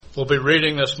We'll be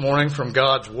reading this morning from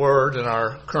God's Word in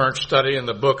our current study in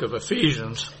the book of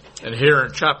Ephesians. And here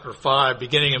in chapter 5,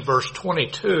 beginning in verse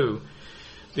 22,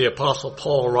 the Apostle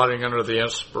Paul writing under the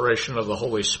inspiration of the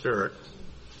Holy Spirit.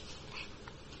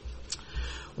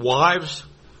 Wives,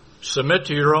 submit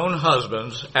to your own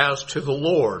husbands as to the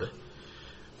Lord.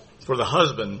 For the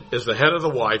husband is the head of the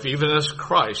wife, even as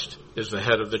Christ is the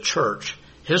head of the church,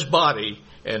 his body,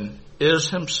 and is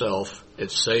himself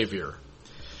its Savior.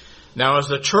 Now as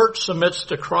the church submits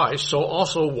to Christ, so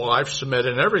also wives submit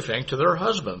in everything to their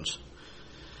husbands.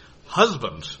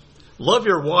 Husbands, love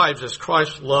your wives as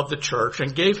Christ loved the church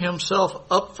and gave himself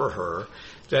up for her,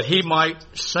 that he might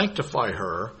sanctify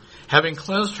her, having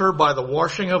cleansed her by the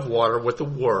washing of water with the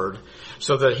word,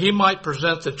 so that he might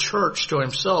present the church to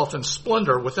himself in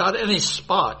splendor without any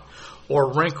spot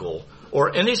or wrinkle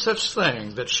or any such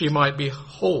thing, that she might be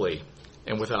holy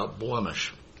and without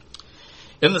blemish.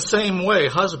 In the same way,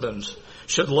 husbands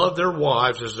should love their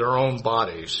wives as their own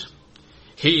bodies.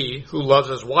 He who loves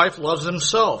his wife loves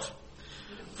himself.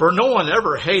 For no one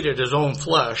ever hated his own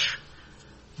flesh,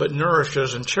 but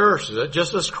nourishes and cherishes it,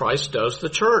 just as Christ does the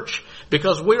church,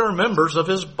 because we are members of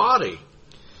his body.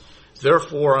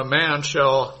 Therefore a man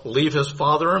shall leave his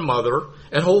father and mother,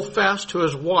 and hold fast to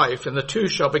his wife, and the two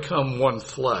shall become one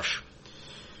flesh.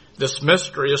 This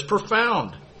mystery is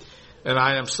profound, and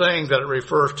I am saying that it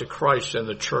refers to Christ and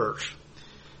the church.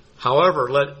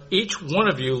 However, let each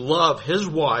one of you love his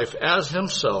wife as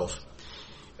himself,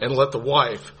 and let the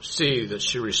wife see that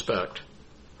she respect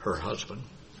her husband.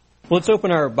 Let's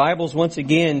open our Bibles once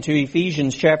again to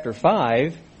Ephesians chapter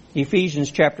 5. Ephesians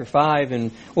chapter 5,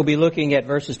 and we'll be looking at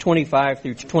verses 25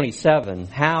 through 27.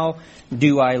 How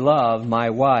do I love my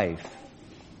wife?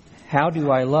 How do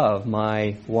I love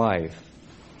my wife?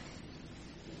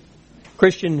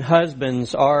 Christian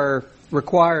husbands are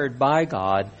required by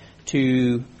God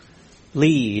to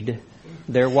lead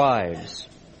their wives.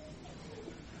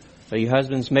 So you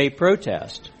husbands may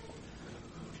protest.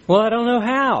 Well, I don't know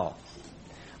how.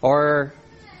 Or,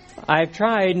 I've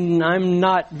tried and I'm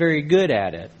not very good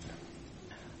at it.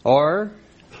 Or,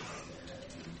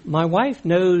 my wife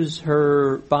knows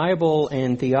her Bible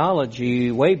and theology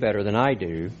way better than I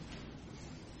do.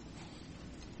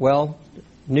 Well,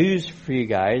 news for you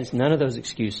guys, none of those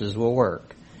excuses will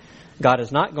work. God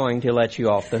is not going to let you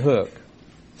off the hook.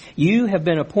 You have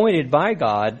been appointed by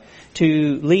God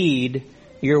to lead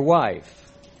your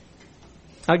wife.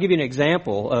 I'll give you an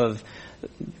example of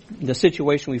the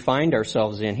situation we find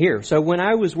ourselves in here. So when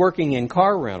I was working in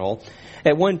car rental,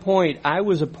 at one point I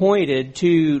was appointed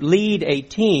to lead a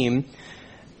team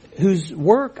whose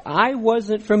work I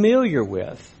wasn't familiar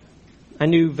with. I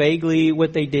knew vaguely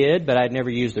what they did, but I'd never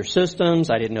used their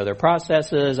systems. I didn't know their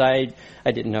processes. I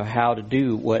didn't know how to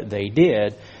do what they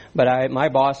did. But my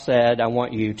boss said, I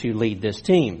want you to lead this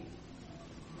team.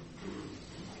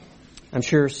 I'm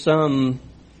sure some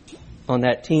on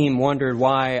that team wondered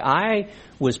why I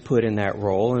was put in that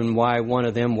role and why one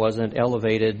of them wasn't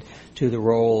elevated to the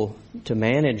role to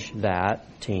manage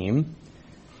that team.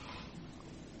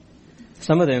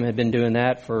 Some of them had been doing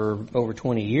that for over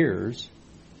 20 years.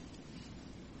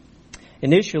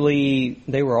 Initially,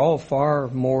 they were all far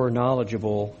more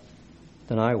knowledgeable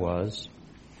than I was.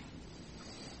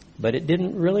 But it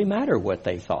didn't really matter what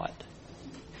they thought.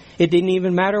 It didn't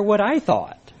even matter what I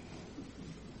thought.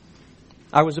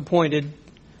 I was appointed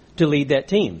to lead that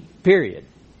team, period.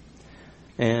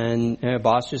 And the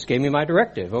boss just gave me my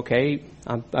directive. Okay,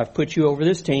 I've put you over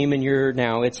this team and you're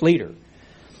now its leader.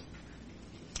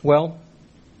 Well,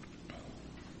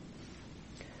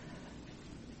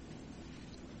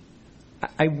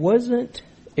 I wasn't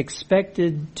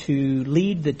expected to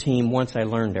lead the team once I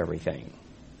learned everything.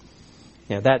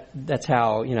 That's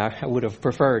how, I would have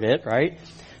preferred it, right?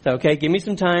 So, okay, give me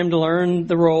some time to learn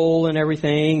the role and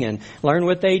everything and learn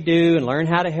what they do and learn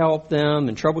how to help them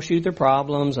and troubleshoot their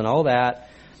problems and all that.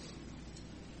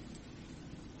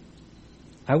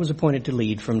 I was appointed to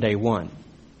lead from day one.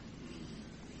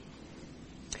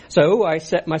 So I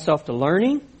set myself to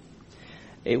learning.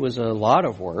 It was a lot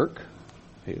of work.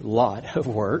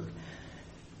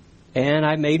 And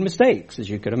I made mistakes, as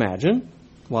you could imagine,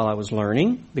 while I was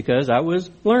learning, because I was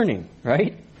learning,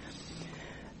 right?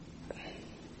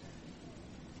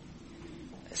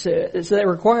 So that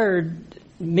required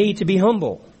me to be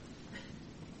humble.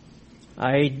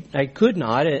 I could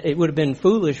not. It would have been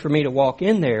foolish for me to walk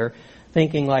in there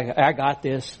thinking like, I got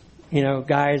this,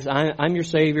 guys, I'm your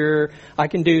savior. I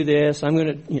can do this. I'm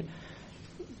going to,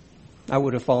 I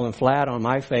would have fallen flat on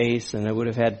my face and I would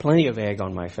have had plenty of egg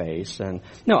on my face. And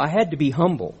no, I had to be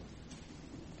humble.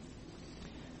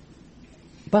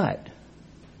 But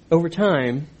over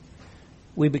time,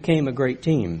 we became a great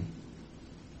team.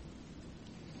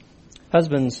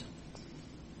 Husbands,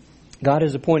 God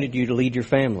has appointed you to lead your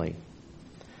family.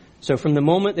 So from the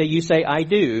moment that you say, I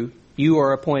do, you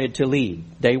are appointed to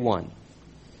lead, day one.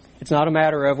 It's not a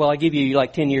matter of, well, I give you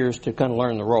like 10 years to kind of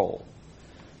learn the role.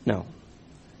 No.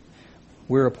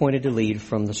 We're appointed to lead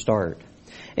from the start.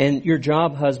 And your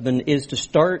job, husband, is to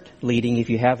start leading if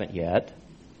you haven't yet.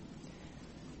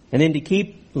 And then to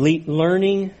keep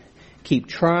learning, keep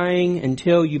trying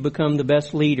until you become the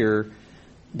best leader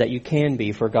that you can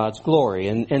be for God's glory.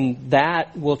 And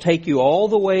that will take you all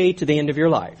the way to the end of your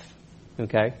life.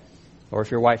 Okay? Or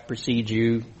if your wife precedes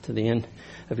you to the end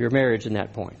of your marriage at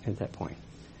that point.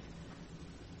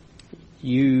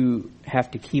 You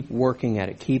have to keep working at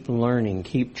it, keep learning,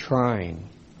 keep trying.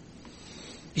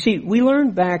 You see, we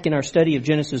learned back in our study of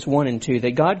Genesis 1 and 2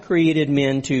 that God created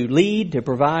men to lead, to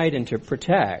provide, and to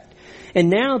protect. And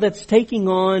now that's taking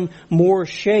on more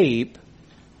shape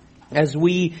as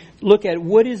we look at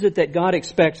what is it that God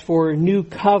expects for new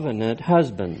covenant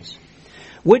husbands.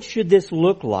 What should this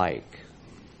look like?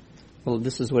 Well,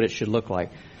 this is what it should look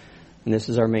like. And this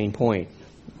is our main point.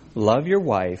 Love your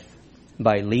wife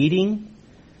by leading,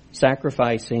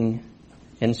 sacrificing,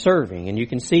 and serving. And you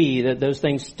can see that those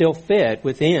things still fit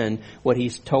within what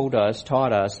He's taught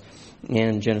us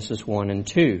in Genesis 1 and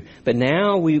 2. But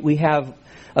now we have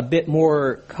a bit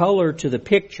more color to the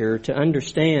picture to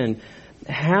understand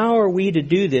how are we to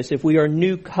do this if we are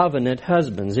new covenant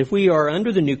husbands. If we are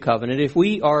under the new covenant, if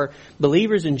we are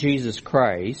believers in Jesus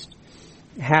Christ,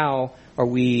 how are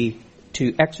we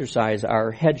to exercise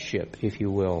our headship, if you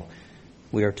will?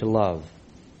 We are to love.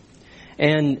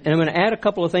 And I'm going to add a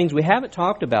couple of things we haven't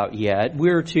talked about yet.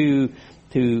 We're to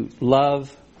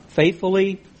love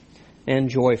faithfully and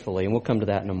joyfully, and we'll come to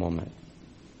that in a moment.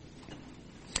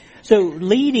 So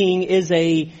leading is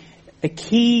a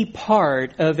key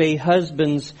part of a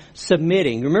husband's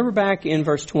submitting. Remember back in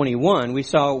verse 21, we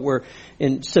saw we're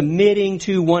in submitting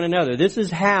to one another. This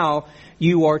is how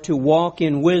you are to walk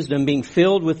in wisdom, being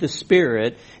filled with the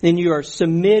Spirit. Then you are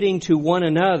submitting to one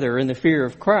another in the fear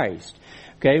of Christ.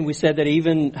 Okay, we said that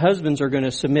even husbands are going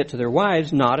to submit to their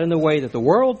wives, not in the way that the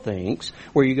world thinks,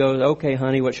 where you go, okay,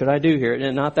 honey, what should I do here?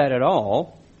 And not that at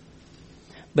all.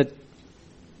 But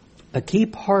a key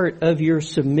part of your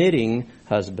submitting,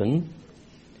 husband,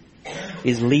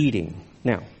 is leading.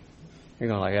 Now, you're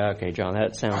going like, okay, John,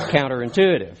 that sounds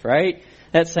counterintuitive, right?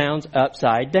 That sounds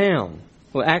upside down.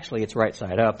 Well, actually, it's right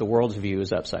side up. The world's view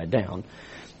is upside down.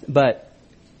 But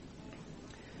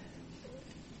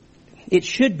it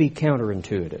should be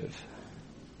counterintuitive.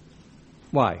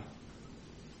 Why?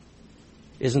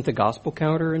 Isn't the gospel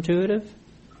counterintuitive?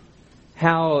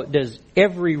 How does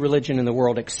every religion in the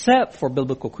world, except for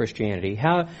biblical Christianity,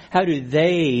 how do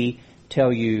they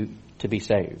tell you to be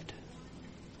saved?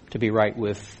 To be right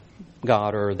with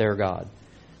God or their God?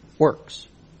 Works.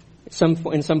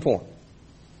 In some form.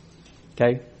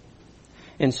 Okay?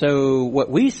 And so what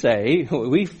we say, what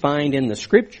we find in the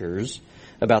Scriptures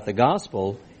about the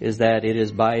gospel is that it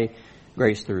is by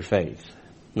grace through faith,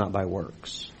 not by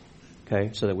works.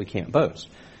 Okay? So that we can't boast.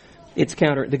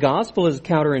 The gospel is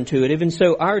counterintuitive, and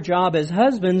so our job as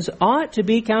husbands ought to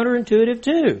be counterintuitive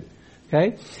too.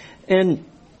 Okay? And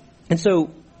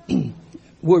so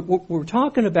what we're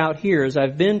talking about here, as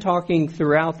I've been talking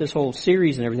throughout this whole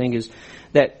series and everything, is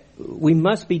that we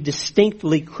must be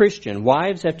distinctly Christian.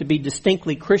 Wives have to be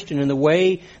distinctly Christian in the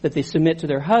way that they submit to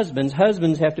their husbands.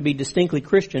 Husbands have to be distinctly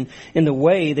Christian in the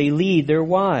way they lead their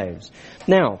wives.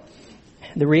 Now,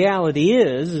 the reality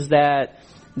is that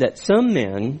some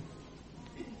men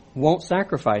won't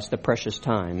sacrifice the precious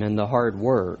time and the hard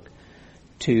work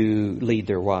to lead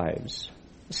their wives.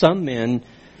 Some men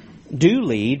do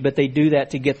lead, but they do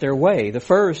that to get their way. The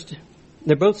first,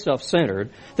 they're both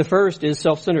self-centered. The first is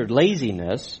self-centered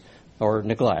laziness or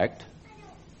neglect.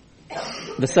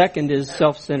 The second is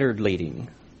self-centered leading.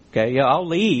 Okay, yeah, I'll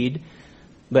lead,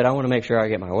 but I want to make sure I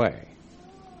get my way.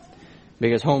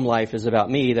 Because home life is about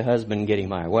me, the husband, getting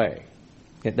my way.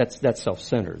 That's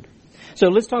self-centered. So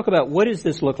let's talk about what does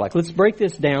this look like. Let's break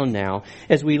this down now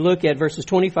as we look at verses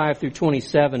 25 through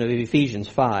 27 of Ephesians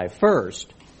 5.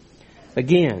 First,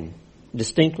 again,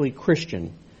 distinctly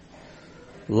Christian.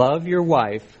 Love your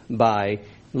wife by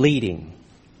leading.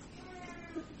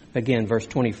 Again, verse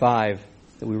 25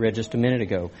 that we read just a minute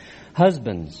ago.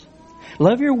 Husbands,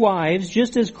 love your wives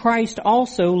just as Christ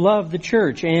also loved the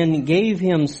church and gave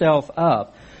himself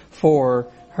up for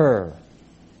her.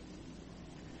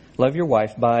 Love your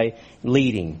wife by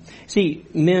leading. See,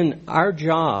 men, our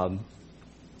job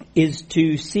is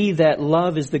to see that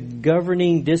love is the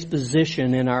governing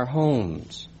disposition in our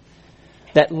homes.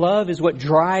 That love is what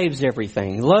drives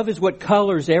everything. Love is what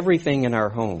colors everything in our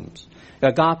homes.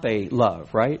 Agape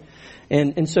love, right?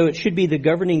 And so it should be the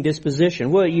governing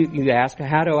disposition. Well, you ask,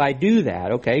 how do I do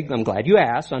that? Okay, I'm glad you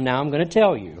asked, so now I'm going to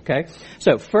tell you, okay?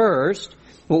 So first,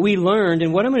 what we learned,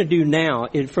 and what I'm going to do now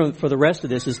for the rest of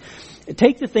this is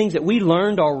take the things that we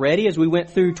learned already as we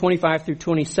went through 25 through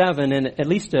 27, and at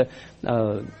least a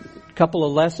couple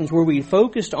of lessons where we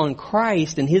focused on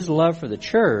Christ and His love for the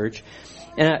church.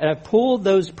 And I pulled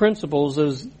those principles,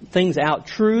 those things out,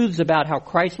 truths about how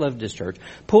Christ loved His church,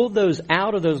 pulled those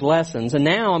out of those lessons, and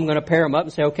now I'm going to pair them up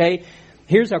and say, okay,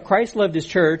 here's how Christ loved His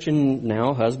church, and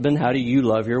now, husband, how do you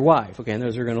love your wife? Okay, and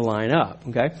those are going to line up,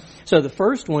 okay? So the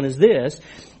first one is this: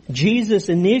 Jesus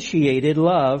initiated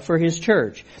love for His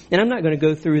church. And I'm not going to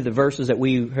go through the verses that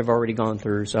we have already gone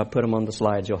through, so I'll put them on the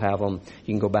slides. You'll have them.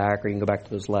 You can go back, or you can go back to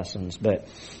those lessons. But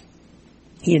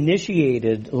He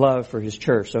initiated love for His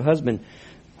church. So husband,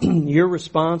 you're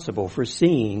responsible for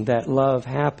seeing that love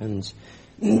happens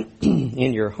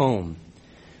in your home.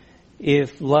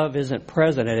 If love isn't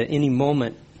present at any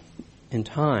moment in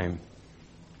time,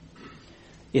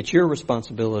 it's your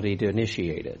responsibility to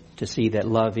initiate it, to see that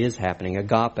love is happening,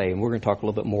 agape. And we're going to talk a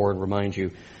little bit more and remind you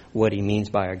what he means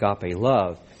by agape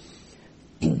love.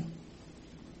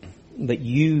 But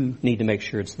you need to make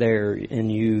sure it's there,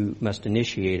 and you must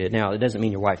initiate it. Now, it doesn't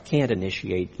mean your wife can't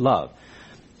initiate love.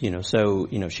 So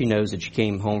she knows that you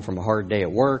came home from a hard day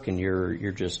at work and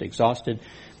you're just exhausted,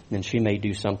 and she may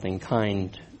do something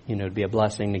kind, to be a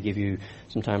blessing, to give you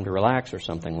some time to relax or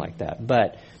something like that.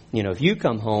 But, if you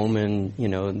come home and,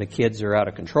 the kids are out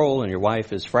of control and your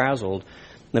wife is frazzled,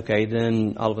 okay,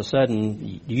 then all of a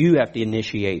sudden you have to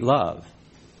initiate love.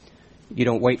 You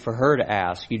don't wait for her to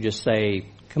ask. You just say,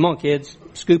 come on, kids,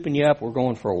 scooping you up, we're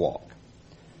going for a walk.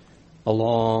 A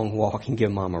long walk, and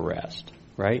give mom a rest,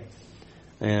 right?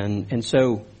 And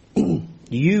so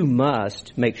you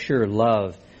must make sure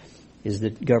love is the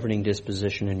governing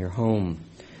disposition in your home.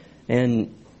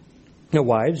 And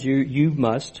wives, you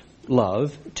must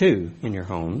love too in your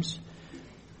homes.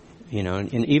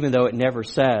 And even though it never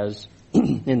says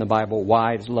in the Bible,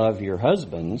 wives, love your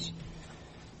husbands,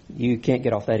 you can't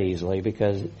get off that easily,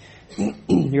 because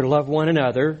you're to love one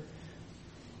another.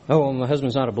 Oh, well, my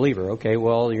husband's not a believer. Okay,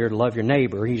 well, you're to love your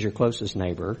neighbor. He's your closest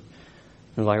neighbor.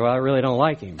 And like, well, I really don't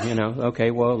like him.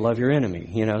 Okay, well, love your enemy.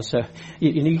 So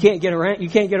you can't get around. You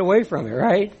can't get away from it,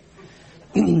 right?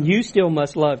 You still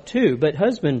must love too. But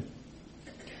husband,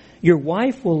 your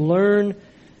wife will learn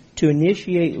to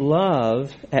initiate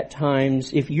love at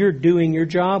times if you're doing your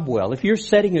job well. If you're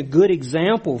setting a good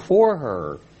example for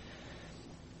her,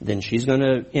 then she's going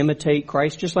to imitate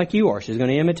Christ just like you are. She's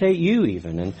going to imitate you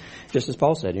even. And just as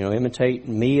Paul said, imitate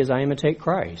me as I imitate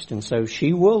Christ. And so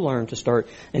she will learn to start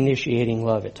initiating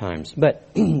love at times. But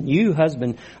you,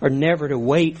 husband, are never to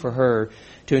wait for her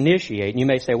to initiate. And you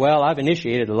may say, well, I've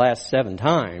initiated the last 7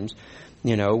 times,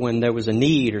 when there was a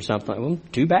need or something. Well,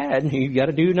 too bad. You've got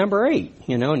to do number 8,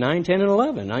 9, 10, and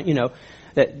 11.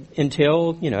 That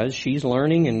until, as she's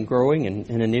learning and growing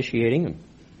and initiating.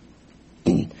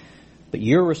 But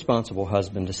you're responsible,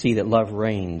 husband, to see that love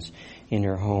reigns in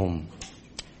your home.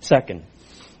 Second,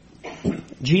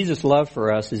 Jesus' love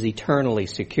for us is eternally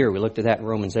secure. We looked at that in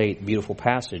Romans 8, beautiful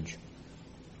passage.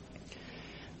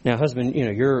 Now, husband,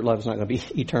 your love is not going to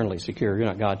be eternally secure. You're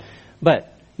not God.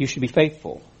 But you should be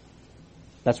faithful.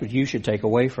 That's what you should take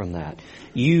away from that.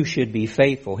 You should be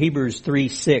faithful. Hebrews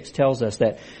 3:6 tells us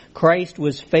that Christ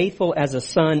was faithful as a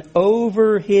son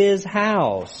over His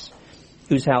house,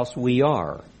 whose house we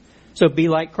are. So be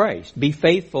like Christ. Be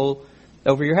faithful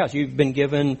over your house. You've been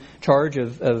given charge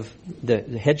of the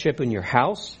headship in your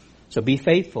house, so be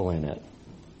faithful in it.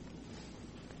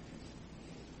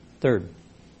 Third,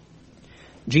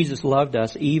 Jesus loved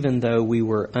us even though we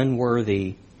were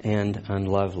unworthy and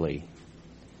unlovely.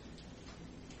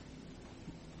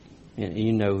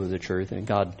 You know the truth, and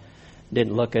God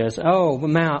didn't look at us, oh,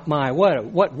 my,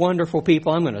 what wonderful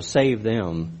people, I'm going to save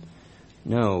them.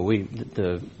 No,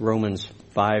 the Romans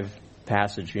 5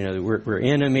 passage, we're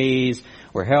enemies,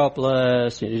 we're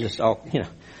helpless,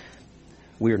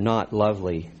 we're not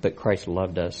lovely, but Christ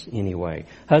loved us anyway.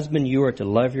 Husband, you are to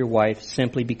love your wife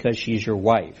simply because she's your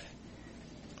wife.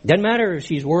 Doesn't matter if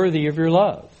she's worthy of your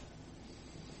love.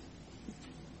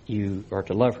 You are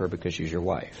to love her because she's your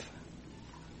wife.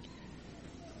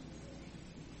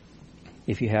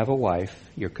 If you have a wife,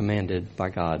 you're commanded by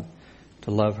God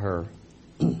to love her.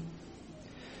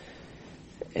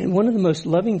 And one of the most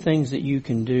loving things that you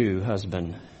can do,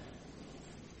 husband,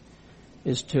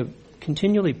 is to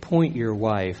continually point your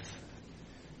wife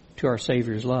to our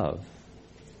Savior's love.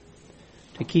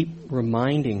 To keep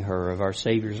reminding her of our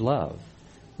Savior's love.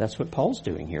 That's what Paul's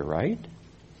doing here, right?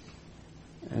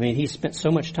 I mean, he spent so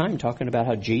much time talking about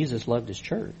how Jesus loved his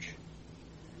church.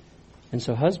 And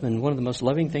so, husband, one of the most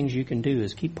loving things you can do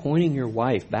is keep pointing your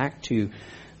wife back to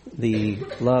the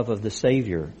love of the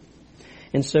Savior.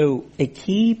 And so, a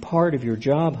key part of your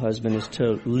job, husband, is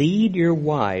to lead your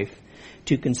wife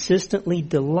to consistently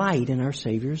delight in our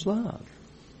Savior's love.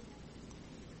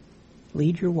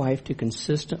 Lead your wife to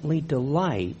consistently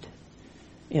delight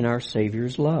in our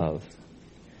Savior's love.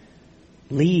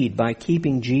 Lead by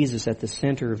keeping Jesus at the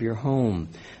center of your home.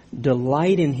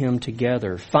 Delight in Him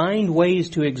together. Find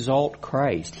ways to exalt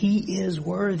Christ. He is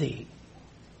worthy.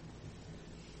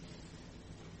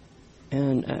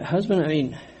 And husband, I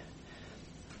mean,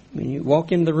 you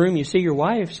walk into the room, you see your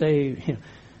wife, say,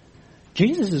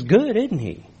 Jesus is good, isn't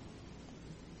He?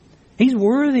 He's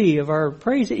worthy of our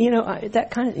praise. That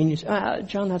kind of, and you say,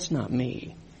 John, that's not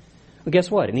me. Well, guess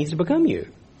what? It needs to become you.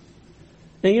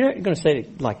 Now, you're not going to say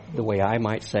it like the way I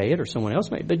might say it or someone else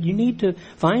might, but you need to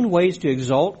find ways to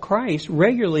exalt Christ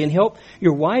regularly and help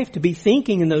your wife to be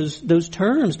thinking in those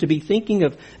terms, to be thinking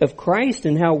of Christ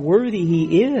and how worthy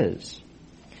He is.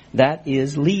 That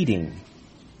is leading.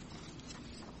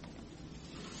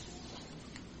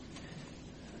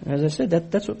 As I said,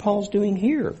 that's what Paul's doing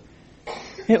here.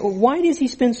 Why does he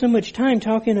spend so much time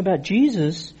talking about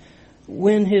Jesus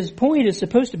when his point is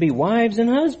supposed to be wives and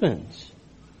husbands?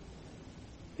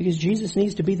 Because Jesus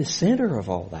needs to be the center of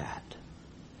all that.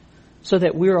 So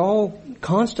that we're all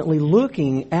constantly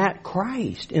looking at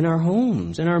Christ in our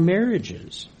homes, in our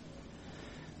marriages.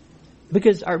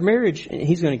 Because our marriage, and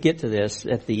he's going to get to this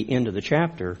at the end of the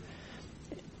chapter,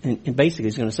 and basically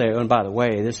he's going to say, oh, and by the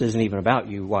way, this isn't even about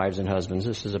you, wives and husbands.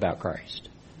 This is about Christ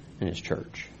and His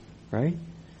church. Right?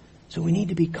 So we need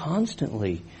to be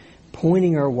constantly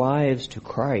pointing our wives to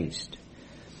Christ.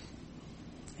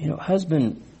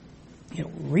 Husband,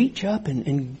 reach up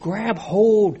and grab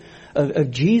hold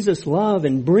of Jesus' love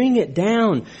and bring it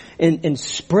down and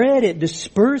spread it,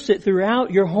 disperse it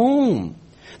throughout your home,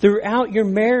 throughout your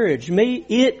marriage. May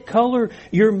it color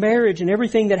your marriage and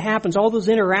everything that happens, all those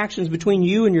interactions between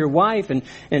you and your wife.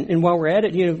 And while we're at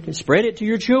it, spread it to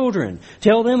your children.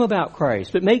 Tell them about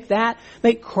Christ. But make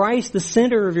Christ the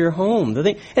center of your home.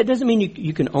 It doesn't mean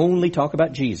you can only talk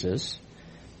about Jesus.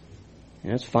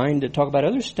 It's fine to talk about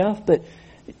other stuff, but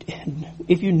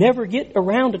if you never get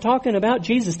around to talking about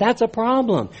Jesus, that's a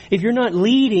problem. If you're not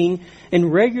leading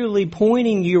and regularly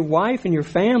pointing your wife and your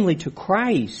family to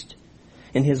Christ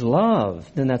and His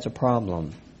love, then that's a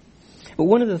problem. But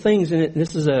one of the things, and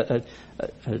this is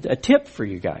a tip for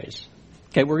you guys.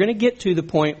 Okay, we're going to get to the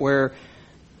point where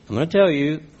I'm going to tell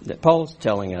you that Paul's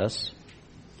telling us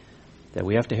that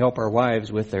we have to help our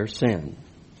wives with their sin.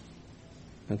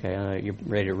 Okay, you're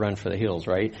ready to run for the hills,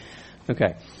 right?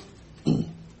 Okay.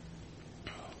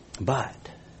 But,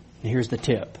 here's the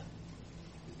tip.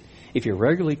 If you're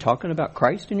regularly talking about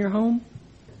Christ in your home,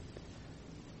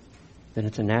 then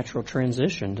it's a natural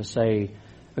transition to say,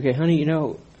 okay, honey,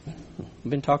 I've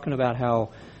been talking about how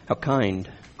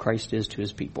kind Christ is to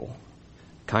His people.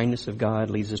 Kindness of God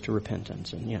leads us to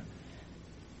repentance. And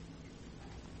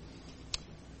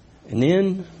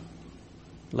then,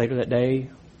 later that day,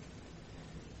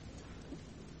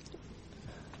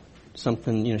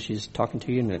 something, she's talking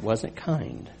to you and it wasn't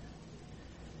kind.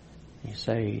 You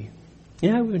say,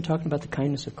 we've been talking about the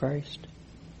kindness of Christ.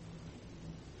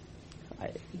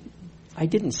 I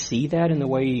didn't see that in the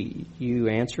way you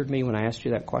answered me when I asked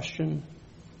you that question.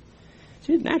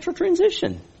 See, natural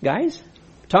transition, guys.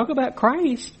 Talk about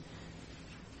Christ.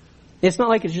 It's not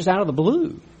like it's just out of the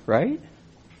blue, right?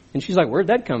 And she's like, where'd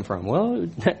that come from? Well,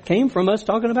 that came from us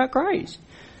talking about Christ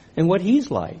and what He's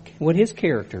like, what His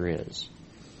character is.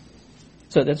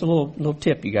 So that's a little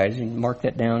tip, you guys. You can mark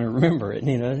that down and remember it.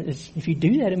 If you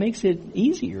do that, it makes it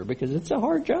easier because it's a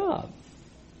hard job.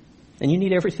 And you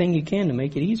need everything you can to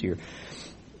make it easier.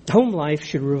 Home life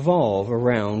should revolve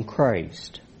around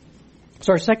Christ.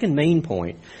 So our second main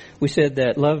point, we said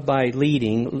that love by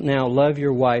leading. Now love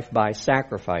your wife by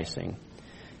sacrificing.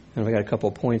 And we got a couple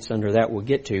of points under that we'll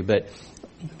get to. But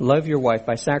love your wife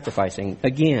by sacrificing.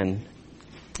 Again,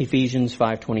 Ephesians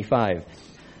 5:25.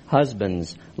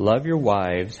 Husbands, love your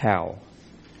wives, how?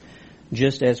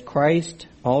 Just as Christ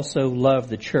also loved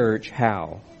the church,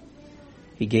 how?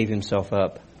 He gave Himself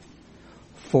up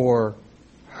for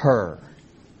her.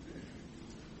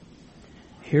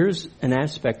 Here's an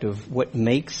aspect of what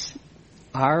makes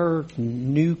our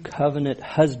new covenant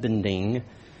husbanding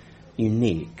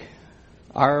unique.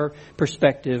 Our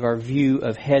perspective, our view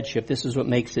of headship, this is what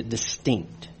makes it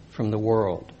distinct from the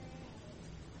world.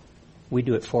 We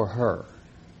do it for her.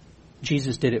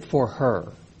 Jesus did it for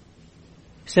her.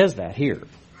 He says that here.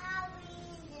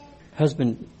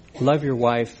 Husband, love your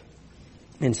wife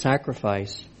and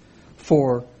sacrifice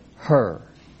for her.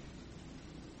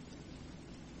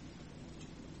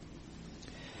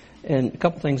 And a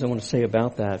couple things I want to say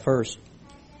about that. First,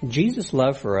 Jesus'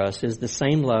 love for us is the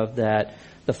same love that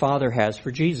the Father has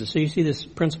for Jesus. So you see this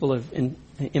principle of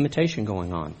imitation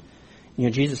going on. You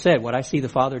know, Jesus said, what I see the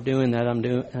Father doing,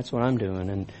 that's what I'm doing.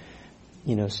 And,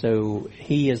 you know, so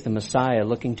He is the Messiah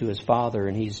looking to His Father,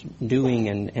 and He's doing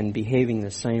and behaving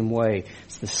the same way.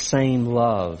 It's the same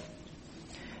love.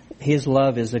 His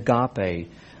love is agape.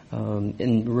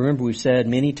 And remember, we've said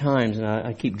many times, and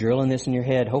I keep drilling this in your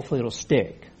head, hopefully it'll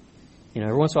stick. You know,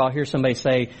 every once in a while I'll hear somebody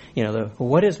say, you know,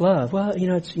 what is love? Well, you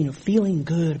know, it's, you know, feeling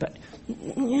good, but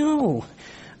no.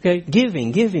 Okay,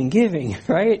 giving,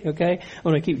 right? Okay, I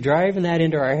want to keep driving that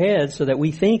into our heads so that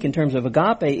we think in terms of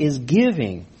agape is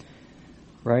giving,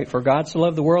 right? For God so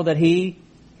loved the world that He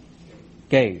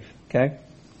gave, okay?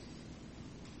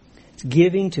 It's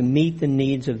giving to meet the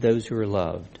needs of those who are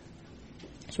loved.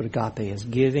 That's what agape is,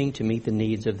 giving to meet the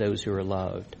needs of those who are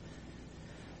loved.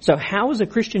 So how is a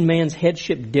Christian man's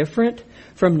headship different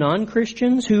from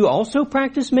non-Christians who also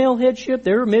practice male headship?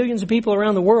 There are millions of people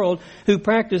around the world who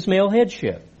practice male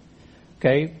headship.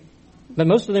 Okay? But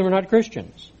most of them are not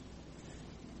Christians.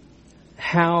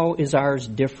 How is ours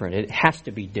different? It has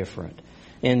to be different.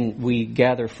 And we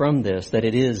gather from this that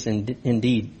it is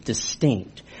indeed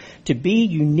distinct. To be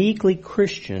uniquely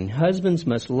Christian, husbands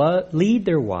must lead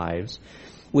their wives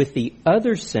with the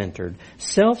other-centered,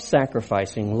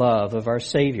 self-sacrificing love of our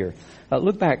Savior.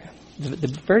 Look back, the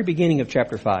very beginning of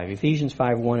chapter 5, Ephesians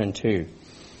 5, 1 and 2.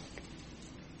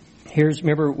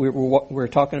 Remember, we're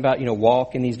talking about, you know,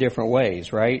 walk in these different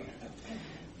ways, right?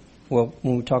 Well,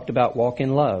 when we talked about walk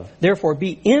in love. Therefore,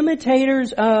 be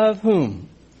imitators of whom?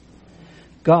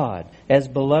 God, as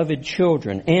beloved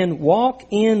children, and walk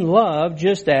in love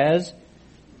just as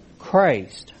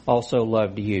Christ also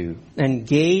loved you and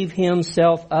gave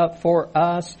Himself up for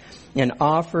us, an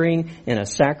offering and a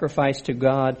sacrifice to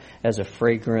God as a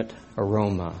fragrant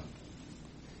aroma.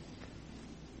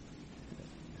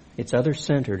 It's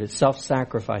other-centered. It's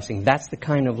self-sacrificing. That's the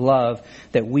kind of love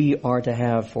that we are to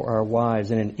have for our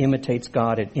wives. And it imitates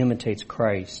God. It imitates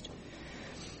Christ.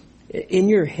 In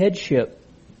your headship,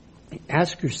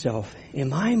 ask yourself,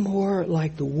 am I more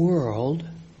like the world?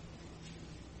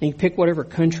 And you pick whatever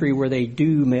country where they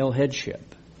do male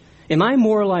headship. Am I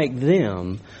more like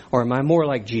them, or am I more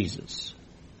like Jesus?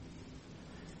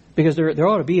 Because there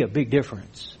ought to be a big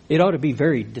difference. It ought to be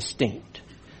very distinct.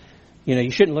 You know,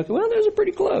 you shouldn't look, well, those are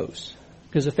pretty close.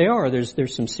 Because if they are,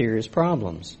 there's some serious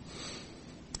problems.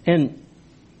 And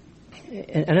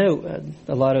I know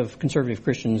a lot of conservative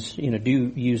Christians, you know,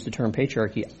 do use the term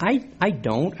patriarchy. I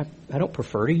don't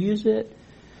prefer to use it.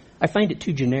 I find it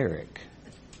too generic.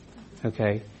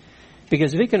 Okay?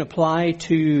 Because if it can apply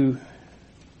to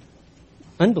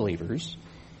unbelievers,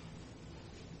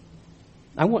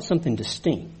 I want something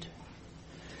distinct.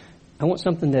 I want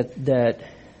something that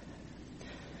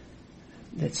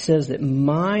says that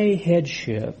my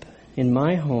headship in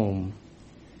my home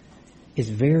is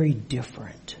very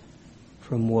different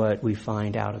from what we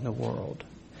find out in the world.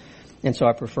 And so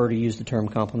I prefer to use the term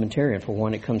complementarian. For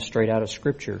one, it comes straight out of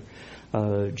Scripture.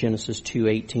 Genesis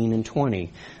 2:18 and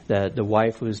 20. That the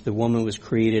woman was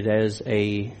created as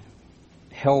a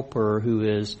helper who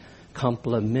is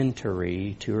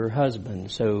complementary to her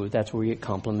husband. So that's where we get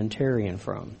complementarian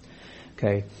from.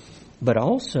 Okay. But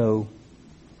also,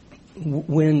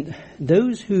 when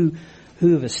those who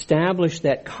have established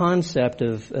that concept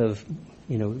of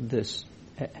you know, this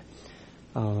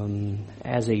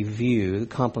as a view,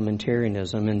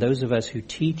 complementarianism, and those of us who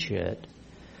teach it,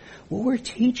 what we're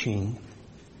teaching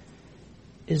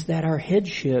is that our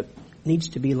headship needs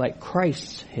to be like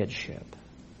Christ's headship.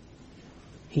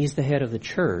 He's the head of the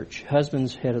church,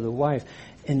 husband's head of the wife,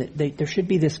 and there should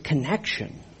be this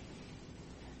connection,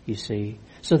 you see,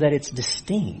 so that it's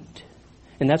distinct.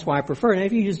 And that's why I prefer, and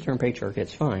if you use the term patriarchy,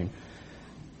 it's fine.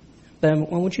 But I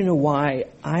want you to know why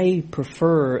I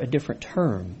prefer a different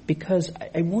term. Because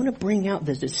I want to bring out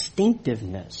the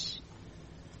distinctiveness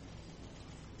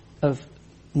of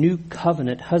new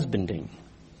covenant husbanding.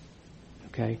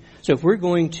 Okay? So if we're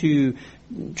going to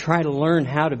try to learn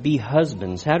how to be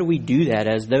husbands, how do we do that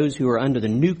as those who are under the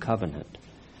new covenant?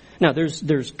 Now,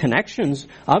 there's connections,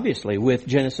 obviously, with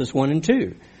Genesis 1 and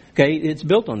 2. Okay, it's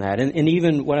built on that. And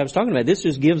even what I was talking about, this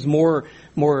just gives more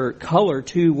color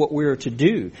to what we're to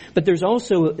do. But there's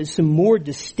also some more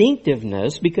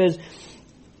distinctiveness because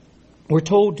we're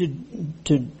told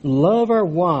to love our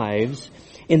wives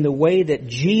in the way that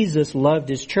Jesus loved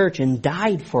His church and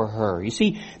died for her. You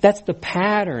see, that's the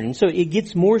pattern. And so it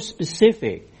gets more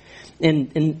specific.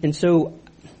 And so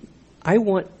I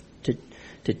want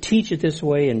to teach it this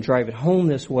way and drive it home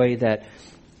this way, that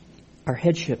our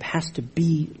headship has to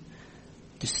be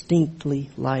distinctly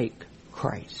like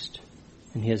Christ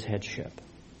and His headship.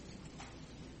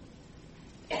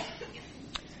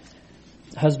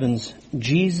 Husbands,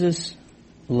 Jesus'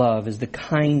 love is the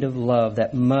kind of love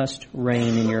that must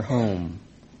reign in your home.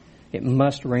 It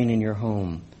must reign in your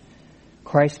home.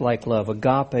 Christ-like love,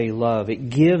 agape love, it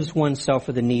gives oneself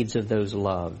for the needs of those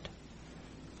loved.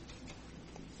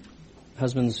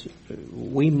 Husbands,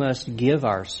 we must give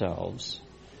ourselves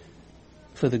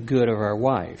for the good of our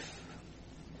wife.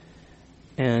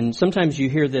 And sometimes you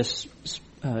hear this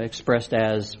expressed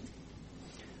as,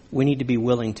 we need to be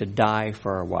willing to die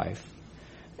for our wife.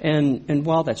 And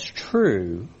while that's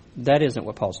true, that isn't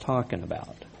what Paul's talking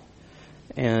about.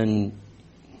 And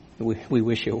we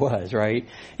wish it was, right?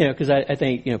 Because I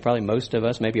think, probably most of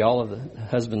us, maybe all of the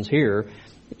husbands here,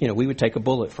 we would take a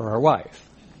bullet for our wife.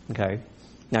 Okay?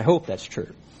 And I hope that's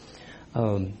true.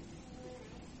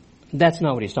 That's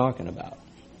not what he's talking about.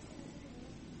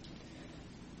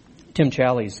 Tim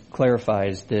Challies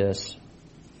clarifies this.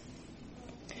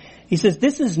 He says,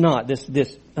 this is not,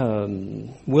 this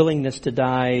willingness to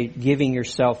die, giving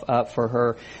yourself up for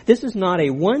her, this is not a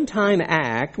one-time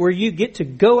act where you get to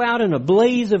go out in a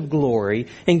blaze of glory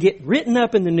and get written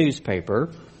up in the newspaper.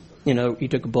 You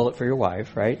took a bullet for your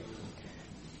wife, right?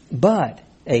 But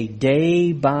a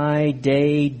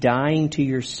day-by-day dying to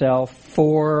yourself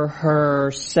for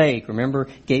her sake. Remember,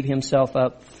 gave himself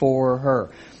up for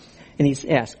her. And he's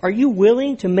asked, are you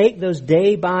willing to make those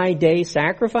day-by-day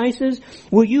sacrifices?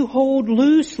 Will you hold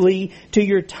loosely to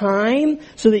your time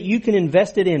so that you can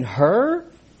invest it in her?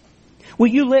 Will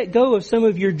you let go of some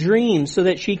of your dreams so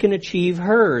that she can achieve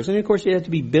hers? And of course, it has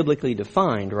to be biblically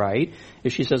defined, right?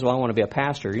 If she says, well, I want to be a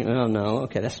pastor. No,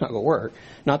 okay, that's not going to work.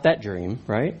 Not that dream,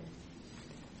 right?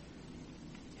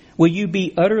 Will you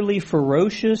be utterly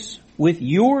ferocious with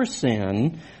your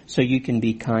sin so you can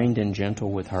be kind and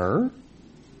gentle with her?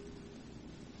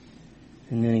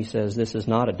 And then he says, this is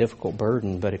not a difficult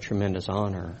burden, but a tremendous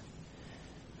honor.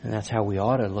 And that's how we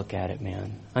ought to look at it,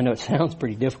 man. I know it sounds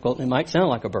pretty difficult. It might sound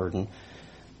like a burden,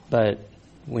 but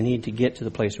we need to get to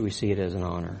the place where we see it as an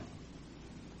honor.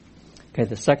 Okay,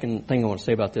 the second thing I want to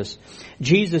say about this,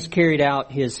 Jesus carried out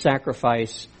His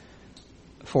sacrifice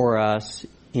for us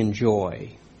in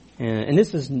joy. And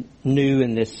this is new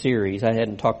in this series. I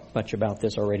hadn't talked much about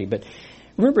this already, but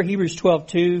remember Hebrews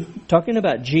 12:2, talking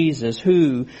about Jesus,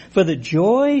 who, for the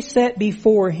joy set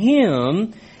before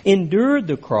Him, endured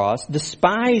the cross,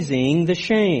 despising the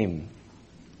shame.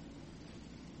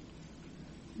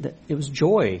 It was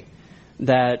joy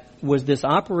that was this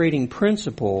operating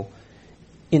principle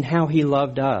in how He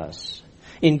loved us,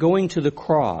 in going to the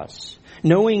cross,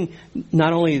 knowing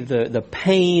not only the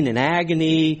pain and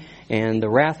agony and the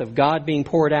wrath of God being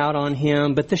poured out on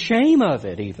Him, but the shame of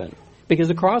it even. Because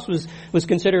the cross was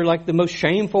considered like the most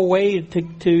shameful way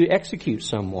to execute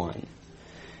someone.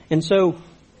 And so,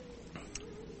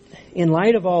 in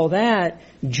light of all that,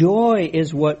 joy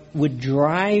is what would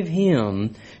drive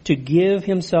Him to give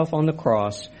Himself on the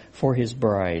cross for His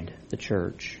bride, the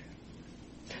church.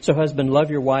 So husband,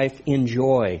 love your wife in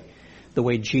joy, the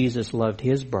way Jesus loved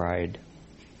His bride.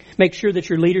 Make sure that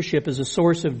your leadership is a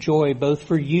source of joy both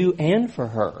for you and for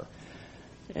her.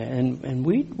 And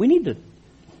we need to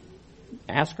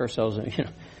ask ourselves,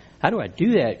 how do I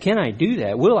do that? Can I do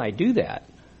that? Will I do that?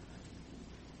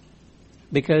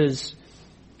 Because,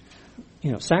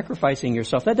 sacrificing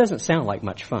yourself, that doesn't sound like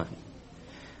much fun.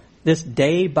 This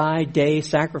day by day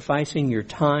sacrificing your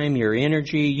time, your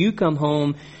energy, you come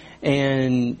home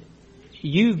and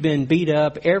you've been beat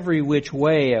up every which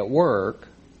way at work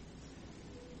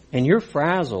and you're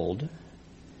frazzled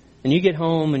and you get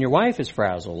home and your wife is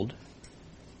frazzled.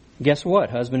 Guess what,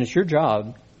 husband? It's your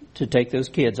job to take those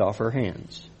kids off her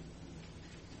hands.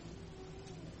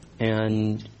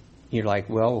 And you're like,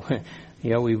 well,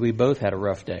 yeah, we both had a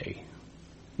rough day.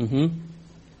 But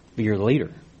you're the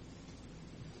leader.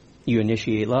 You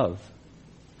initiate love.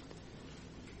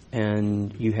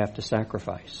 And you have to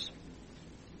sacrifice.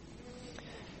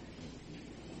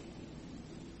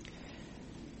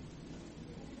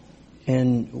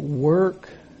 And work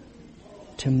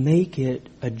to make it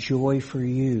a joy for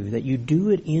you, that you do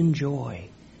it in joy.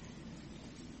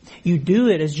 You do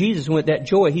it as Jesus went, that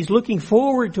joy. He's looking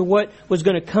forward to what was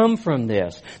going to come from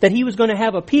this. That He was going to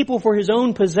have a people for His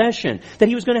own possession. That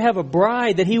He was going to have a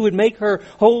bride, that He would make her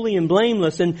holy and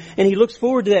blameless. And He looks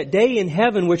forward to that day in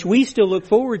heaven, which we still look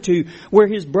forward to, where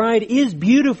His bride is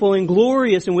beautiful and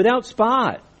glorious and without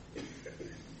spot.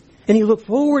 And he looked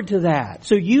forward to that.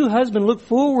 So you, husband, look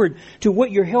forward to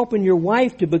what you're helping your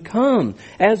wife to become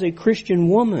as a Christian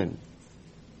woman.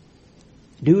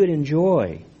 Do it in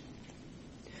joy.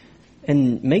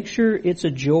 And make sure it's a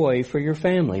joy for your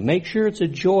family. Make sure it's a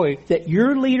joy that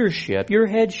your leadership, your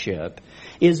headship,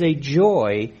 is a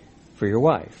joy for your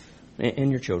wife and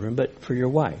your children, but for your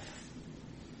wife.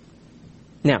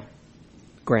 Now,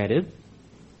 granted,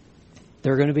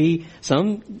 there are going to be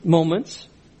some moments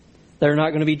that are not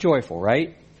going to be joyful,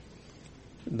 right?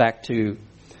 Back to,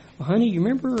 well, honey, you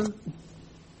remember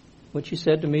what you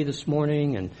said to me this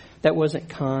morning, and that wasn't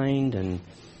kind, and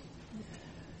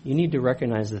you need to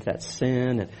recognize that that's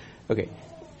sin. And, okay,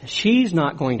 she's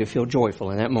not going to feel joyful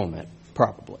in that moment,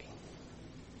 probably.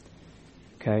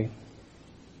 Okay?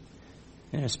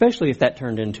 And especially if that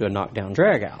turned into a knockdown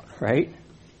drag-out, right?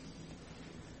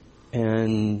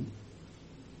 And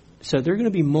so there are going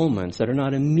to be moments that are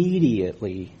not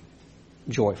immediately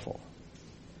joyful.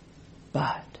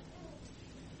 But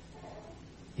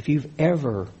if you've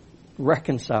ever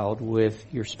reconciled with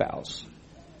your spouse,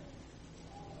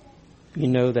 you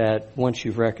know that once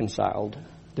you've reconciled,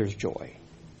 there's joy.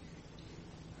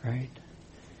 Right?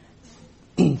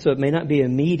 So it may not be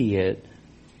immediate,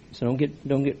 so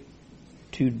don't get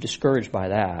too discouraged by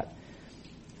that.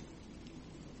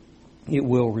 It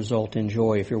will result in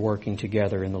joy if you're working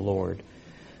together in the Lord.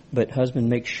 But husband,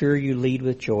 make sure you lead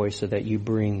with joy so that you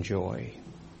bring joy.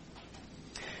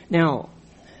 Now,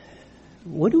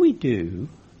 what do we do?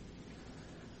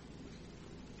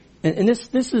 And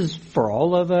this is for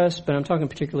all of us, but I'm talking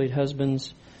particularly to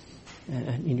husbands.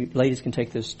 Ladies can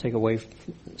take away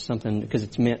something because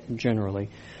it's meant generally.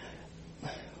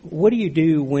 What do you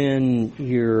do when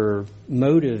your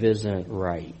motive isn't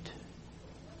right?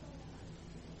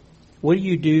 What do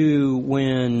you do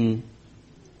when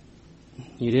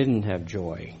you didn't have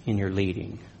joy in your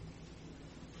leading?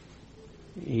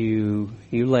 You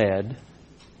led,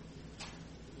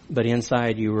 but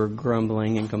inside you were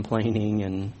grumbling and complaining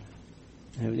and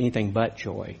anything but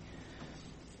joy.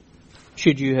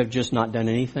 Should you have just not done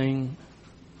anything?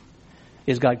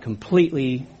 Is God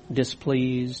completely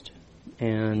displeased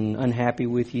and unhappy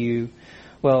with you?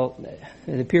 Well,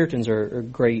 the Puritans are a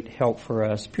great help for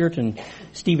us. Puritan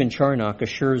Stephen Charnock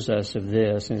assures us of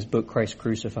this in his book, Christ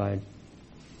Crucified.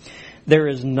 There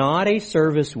is not a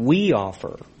service we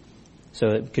offer. So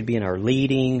it could be in our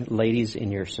leading, ladies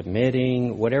in your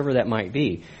submitting, whatever that might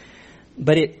be.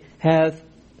 But it hath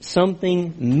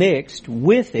something mixed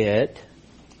with it,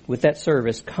 with that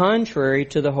service, contrary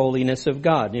to the holiness of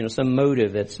God. Some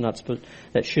motive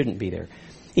that shouldn't be there.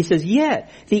 He says,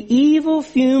 yet the evil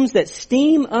fumes that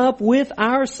steam up with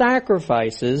our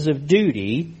sacrifices of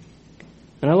duty,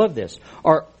 and I love this,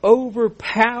 are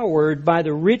overpowered by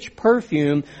the rich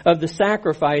perfume of the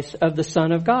sacrifice of the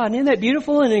Son of God. Isn't that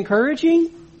beautiful and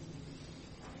encouraging?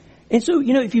 And so,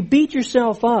 if you beat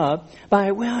yourself up by,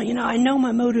 I know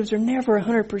my motives are never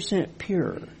 100%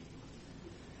 pure.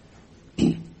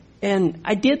 And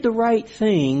I did the right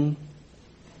thing,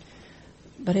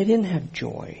 but I didn't have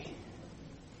joy.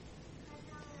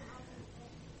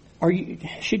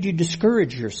 Should you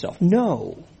discourage yourself?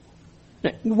 No.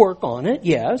 Now, work on it,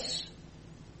 yes.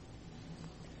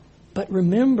 But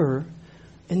remember,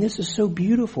 and this is so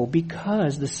beautiful,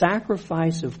 because the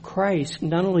sacrifice of Christ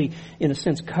not only, in a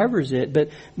sense, covers it,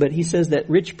 but he says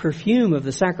that rich perfume of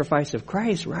the sacrifice of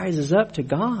Christ rises up to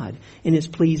God and is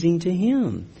pleasing to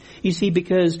Him. You see,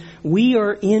 because we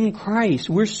are in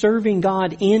Christ. We're serving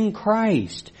God in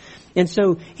Christ. And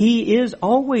so He is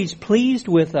always pleased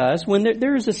with us when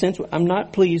there is a sense, I'm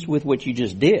not pleased with what you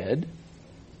just did.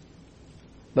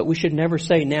 But we should never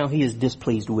say, now He is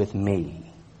displeased with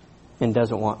me and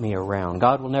doesn't want me around.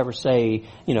 God will never say,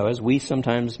 as we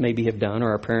sometimes maybe have done,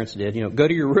 or our parents did, go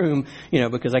to your room,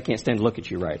 because I can't stand to look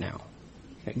at you right now.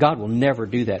 God will never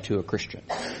do that to a Christian.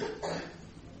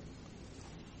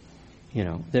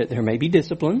 There may be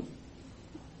discipline,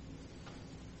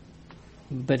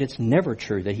 but it's never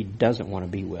true that He doesn't want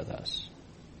to be with us.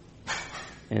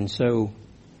 And so,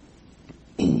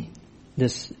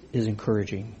 this is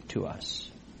encouraging to us.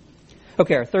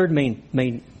 Okay, our third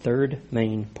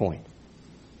main point.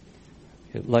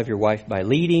 Love your wife by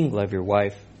leading, love your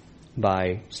wife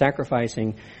by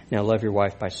sacrificing, now love your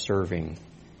wife by serving.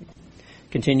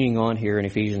 Continuing on here in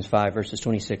Ephesians 5, verses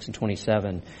 26 and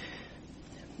 27,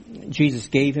 Jesus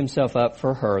gave Himself up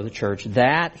for her, the church,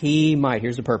 that He might,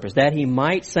 here's the purpose, that He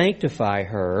might sanctify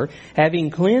her, having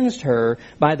cleansed her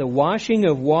by the washing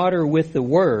of water with the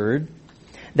Word,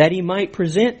 that He might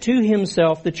present to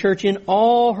Himself the church in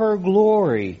all her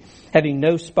glory, having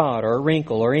no spot or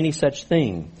wrinkle or any such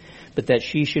thing, but that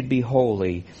she should be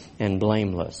holy and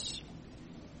blameless.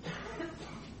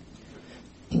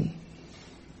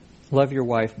 Love your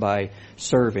wife by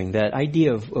serving. That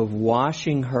idea of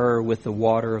washing her with the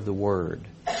water of the Word.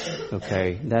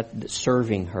 Okay, that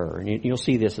serving her. And you'll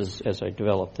see this as I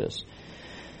develop this.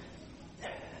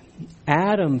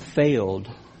 Adam failed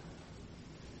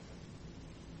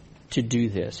to do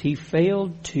this. He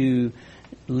failed to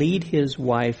lead his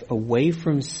wife away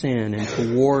from sin and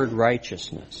toward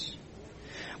righteousness.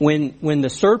 When the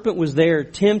serpent was there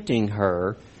tempting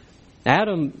her,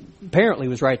 Adam apparently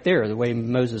was right there, the way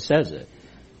Moses says it.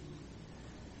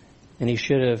 And he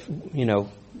should have, we're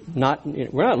not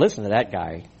listening to that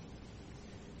guy.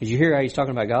 Did you hear how he's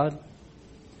talking about God?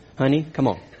 Honey, come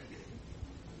on.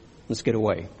 Let's get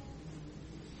away.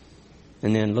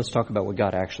 And then let's talk about what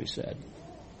God actually said.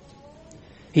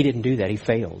 He didn't do that. He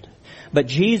failed. But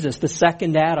Jesus, the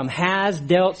second Adam, has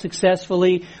dealt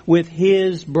successfully with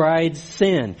his bride's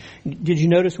sin. Did you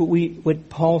notice what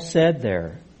Paul said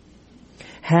there?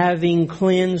 Having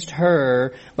cleansed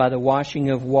her by the washing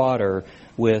of water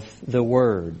with the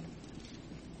Word.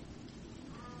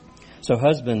 So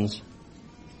husbands,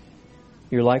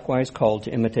 you're likewise called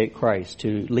to imitate Christ,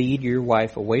 to lead your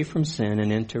wife away from sin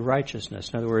and into righteousness.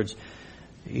 In other words,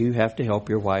 you have to help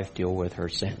your wife deal with her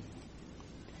sin.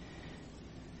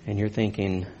 And you're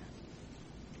thinking,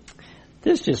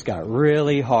 this just got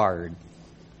really hard,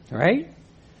 right?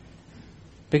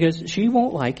 Because she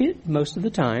won't like it most of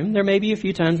the time. There may be a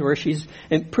few times where she's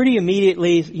pretty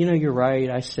immediately, you're right,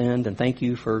 I sinned, and thank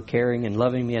you for caring and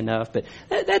loving me enough. But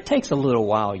that takes a little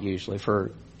while usually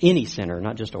for any sinner,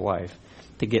 not just a wife,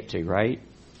 to get to, right?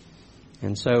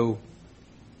 And so,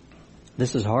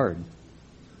 this is hard.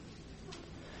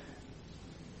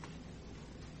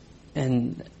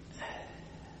 And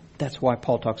that's why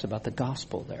Paul talks about the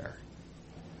gospel there.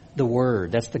 The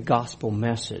Word, that's the gospel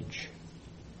message.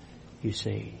 You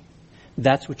see,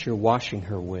 that's what you're washing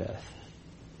her with.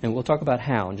 And we'll talk about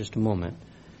how in just a moment.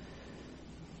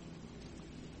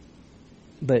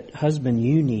 But husband,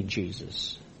 you need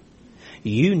Jesus.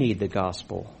 You need the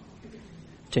gospel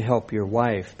to help your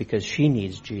wife because she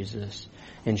needs Jesus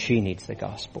and she needs the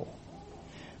gospel.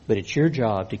 But it's your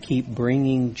job to keep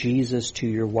bringing Jesus to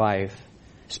your wife,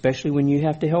 especially when you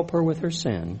have to help her with her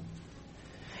sin.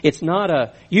 It's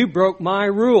not you broke my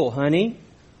rule, honey.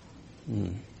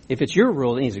 If it's your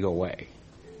rule, it needs to go away,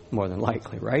 more than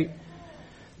likely, right?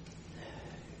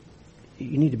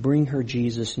 You need to bring her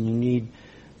Jesus, and you need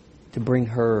to bring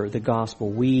her the gospel.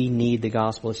 We need the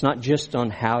gospel. It's not just on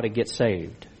how to get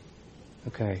saved,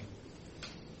 okay?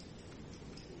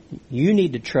 You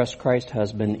need to trust Christ,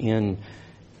 husband, in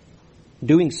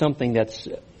doing something that's,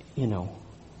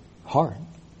 hard.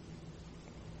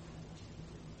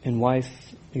 And wife,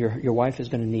 your wife is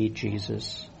going to need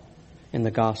Jesus and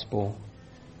the gospel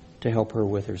to help her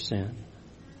with her sin.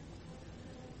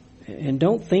 And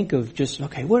don't think of just,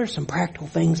 okay, what are some practical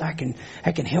things I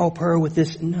can help her with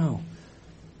this? No.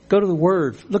 Go to the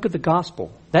Word. Look at the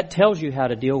gospel. That tells you how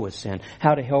to deal with sin,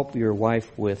 how to help your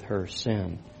wife with her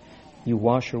sin. You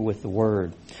wash her with the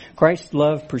Word. Christ's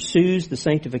love pursues the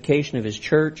sanctification of His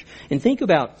church. And think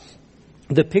about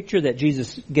the picture that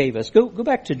Jesus gave us. Go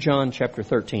back to John chapter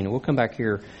 13. And we'll come back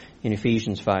here in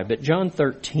Ephesians 5. But John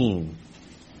 13.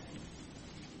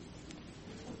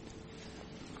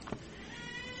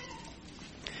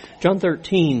 John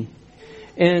 13,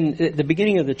 and at the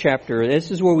beginning of the chapter,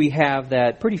 this is where we have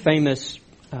that pretty famous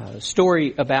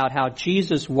story about how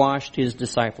Jesus washed His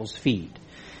disciples' feet.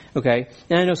 Okay,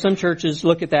 and I know some churches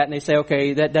look at that and they say,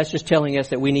 okay, that's just telling us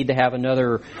that we need to have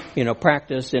another,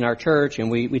 practice in our church, and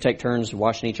we take turns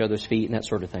washing each other's feet and that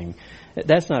sort of thing.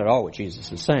 That's not at all what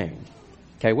Jesus is saying.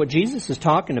 Okay, what Jesus is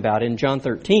talking about in John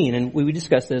 13, and we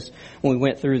discussed this when we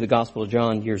went through the Gospel of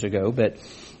John years ago, but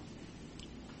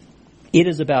it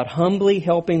is about humbly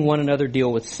helping one another deal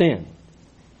with sin.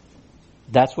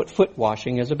 That's what foot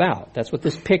washing is about. That's what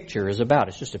this picture is about.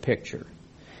 It's just a picture.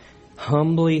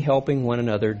 Humbly helping one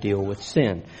another deal with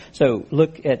sin. So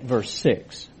look at verse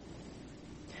 6.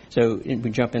 So we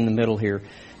jump in the middle here.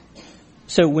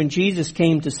 So when Jesus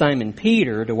came to Simon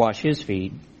Peter to wash his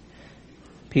feet,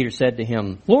 Peter said to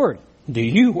him, Lord, do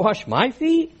you wash my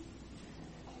feet?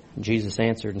 Jesus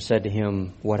answered and said to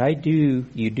him, what I do,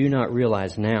 you do not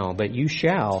realize now, but you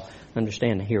shall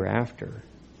understand hereafter.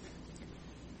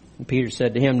 And Peter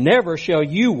said to him, never shall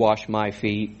you wash my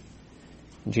feet.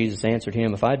 And Jesus answered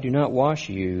him, if I do not wash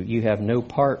you, you have no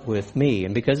part with me.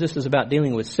 And because this is about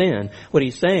dealing with sin, what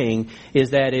he's saying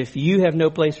is that if you have no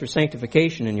place for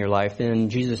sanctification in your life, then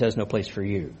Jesus has no place for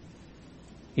you.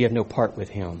 You have no part with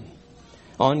Him.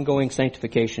 Ongoing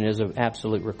sanctification is an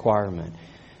absolute requirement.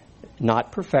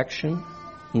 Not perfection,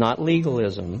 not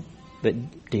legalism,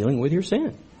 but dealing with your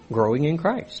sin, growing in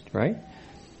Christ, right?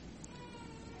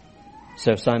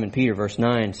 So Simon Peter, verse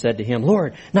 9, said to him,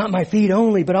 Lord, not my feet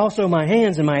only, but also my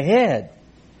hands and my head.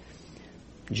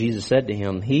 Jesus said to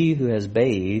him, he who has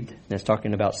bathed, that's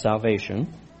talking about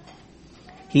salvation,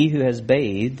 he who has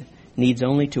bathed needs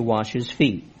only to wash his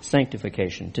feet,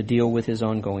 sanctification, to deal with his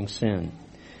ongoing sin.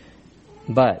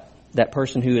 But that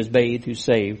person who is bathed, who's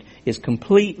saved, is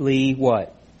completely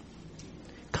what?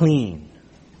 Clean.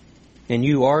 And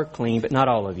you are clean, but not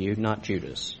all of you, not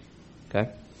Judas. Okay?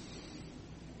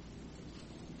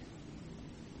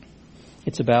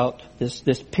 It's about,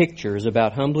 this picture is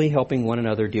about humbly helping one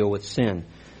another deal with sin.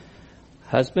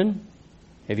 Husband,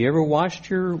 have you ever washed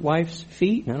your wife's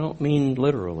feet? And I don't mean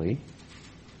literally.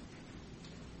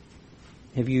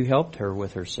 Have you helped her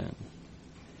with her sin?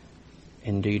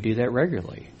 And do you do that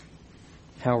regularly?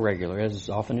 How regular? As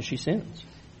often as she sins.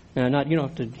 Now, you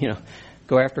don't have to,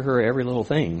 go after her every little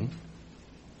thing.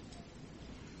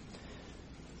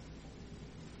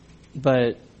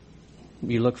 But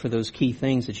you look for those key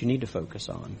things that you need to focus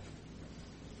on.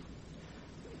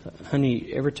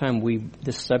 Honey, every time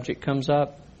this subject comes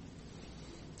up,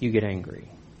 you get angry.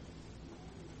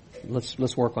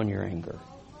 Let's work on your anger.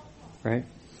 Right?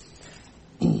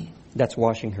 That's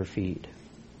washing her feet.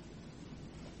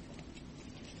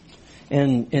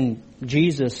 And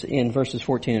Jesus in verses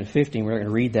 14 and 15, we're not going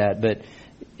to read that, but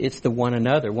it's the one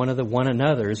another, one of the one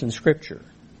another's in Scripture.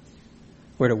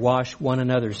 We're to wash one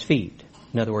another's feet.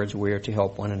 In other words, we're to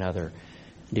help one another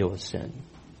deal with sin.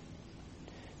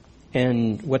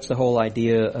 And what's the whole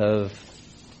idea of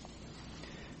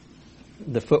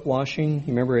the foot washing? You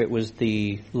remember it was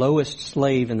the lowest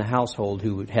slave in the household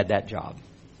who had that job.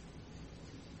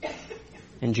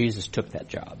 And Jesus took that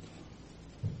job.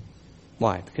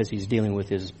 Why? Because he's dealing with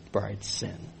his bride's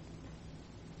sin.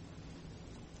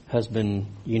 Husband,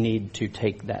 you need to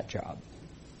take that job.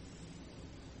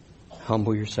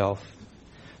 Humble yourself.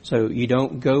 So you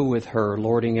don't go with her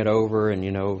lording it over and,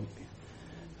 you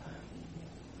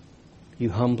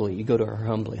go to her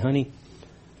humbly. Honey,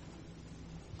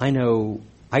 I know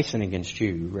I sin against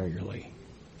you regularly.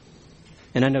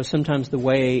 And I know sometimes the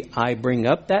way I bring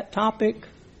up that topic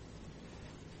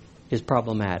is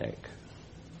problematic.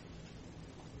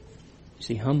 You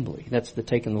see, humbly. That's the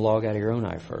taking the log out of your own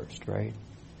eye first, right?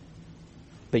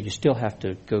 But you still have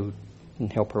to go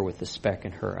and help her with the speck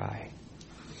in her eye.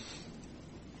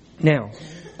 Now,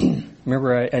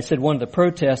 remember I said one of the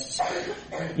protests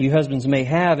you husbands may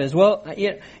have is, well,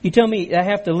 you tell me I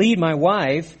have to lead my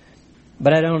wife,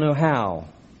 but I don't know how.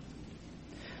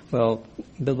 Well,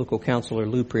 biblical counselor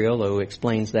Lou Priolo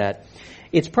explains that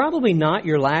it's probably not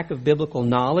your lack of biblical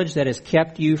knowledge that has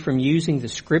kept you from using the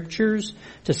Scriptures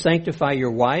to sanctify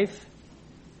your wife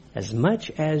as much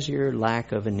as your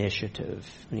lack of initiative.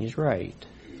 And he's right.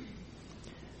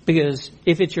 Because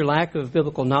if it's your lack of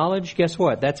biblical knowledge, guess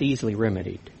what? That's easily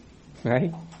remedied.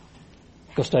 Right?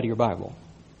 Go study your Bible.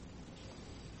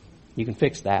 You can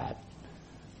fix that.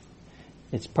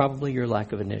 It's probably your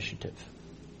lack of initiative.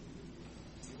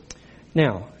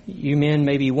 Now, you men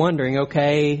may be wondering,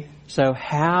 okay, so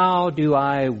how do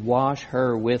I wash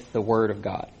her with the Word of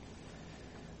God?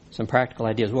 Some practical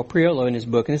ideas. Well, Priolo in his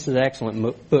book, and this is an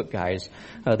excellent book, guys,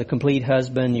 The Complete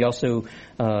Husband. You also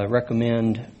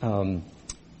recommend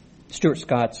Stuart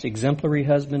Scott's Exemplary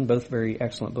Husband, both very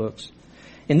excellent books.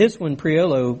 In this one,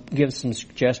 Priolo gives some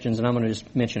suggestions, and I'm going to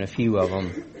just mention a few of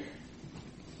them.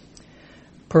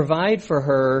 Provide for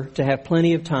her to have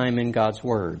plenty of time in God's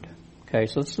Word. Okay,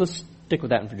 so let's stick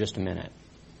with that one for just a minute.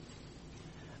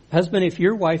 Husband, if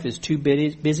your wife is too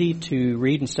busy to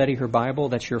read and study her Bible,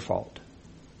 that's your fault.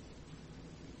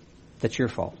 That's your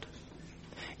fault.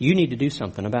 You need to do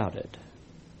something about it.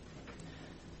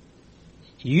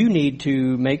 You need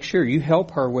to make sure you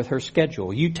help her with her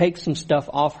schedule. You take some stuff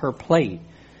off her plate.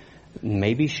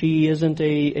 Maybe she isn't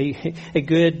a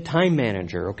good time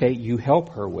manager, okay? You help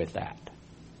her with that.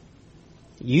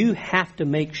 You have to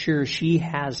make sure she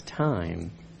has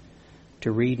time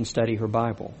to read and study her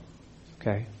Bible,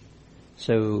 okay?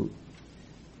 So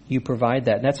you provide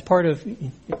that. That's part of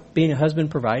being a husband,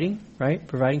 providing, right?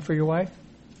 Providing for your wife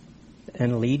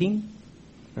and leading,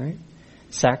 right?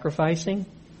 Sacrificing,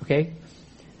 okay?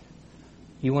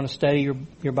 You want to study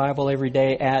your Bible every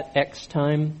day at X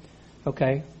time,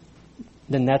 okay?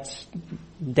 Then that's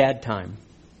dad time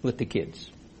with the kids.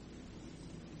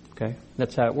 Okay?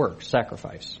 That's how it works.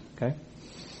 Sacrifice. Okay?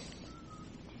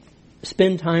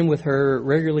 Spend time with her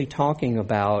regularly talking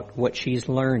about what she's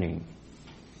learning.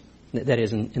 That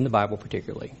is in the Bible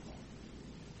particularly.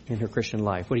 In her Christian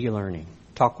life. What are you learning?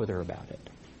 Talk with her about it.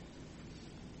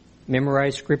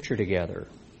 Memorize Scripture together.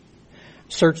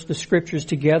 Search the Scriptures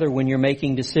together when you're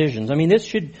making decisions. I mean,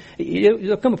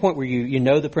 there'll come a point where you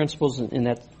know the principles and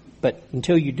that But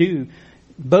until you do,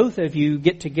 both of you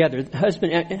get together.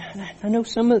 Husband, I know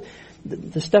some of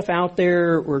the stuff out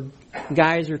there where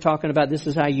guys are talking about this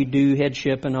is how you do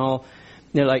headship and all.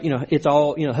 They're like, it's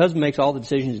all, husband makes all the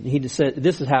decisions. He just said,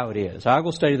 this is how it is. I'll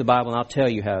go study the Bible and I'll tell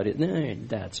you how it is. No,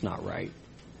 that's not right.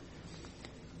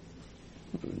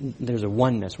 There's a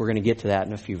oneness. We're going to get to that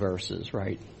in a few verses,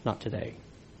 right? Not today.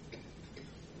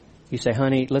 You say,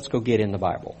 honey, let's go get in the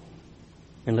Bible.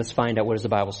 And let's find out what does the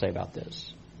Bible say about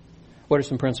this. What are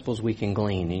some principles we can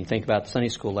glean? And you think about the Sunday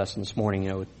school lesson this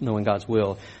morning, knowing God's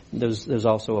will. Those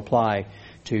also apply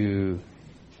to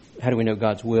how do we know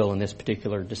God's will in this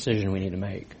particular decision we need to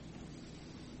make.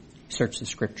 Search the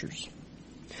Scriptures.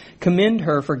 Commend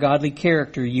her for godly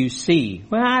character you see.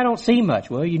 Well, I don't see much.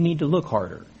 Well, you need to look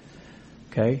harder.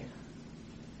 Okay?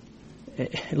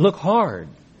 Look hard.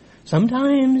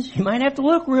 Sometimes you might have to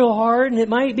look real hard, and it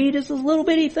might be just a little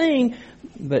bitty thing,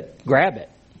 but grab it.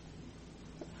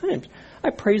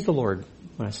 I praise the Lord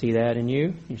when I see that in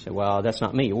you. You say, well, that's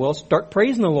not me. Well, start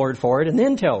praising the Lord for it and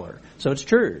then tell her. So it's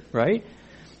true, right?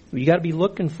 You got to be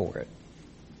looking for it.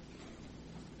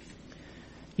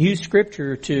 Use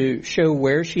Scripture to show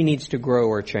where she needs to grow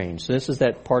or change. So this is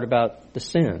that part about the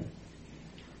sin.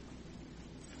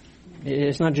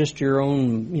 It's not just your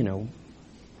own,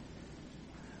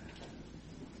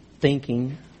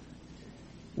 thinking.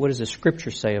 What does the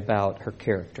Scripture say about her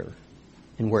character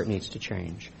and where it needs to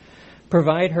change?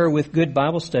 Provide her with good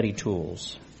Bible study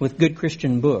tools, with good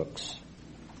Christian books.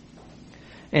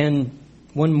 And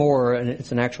one more, and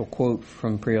it's an actual quote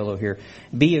from Priolo here.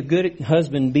 Be a good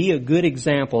husband, be a good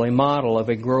example, a model of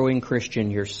a growing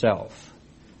Christian yourself.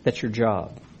 That's your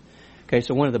job. Okay,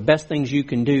 so one of the best things you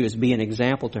can do is be an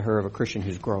example to her of a Christian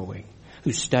who's growing,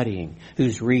 who's studying,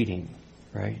 who's reading,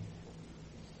 right?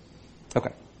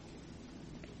 Okay.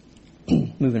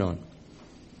 Moving on.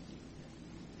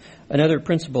 Another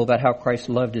principle about how Christ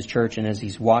loved His church and as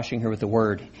He's washing her with the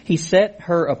Word. He set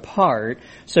her apart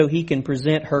so He can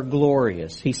present her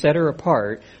glorious. He set her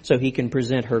apart so He can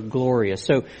present her glorious.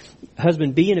 So,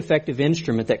 husband, be an effective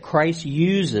instrument that Christ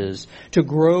uses to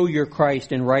grow your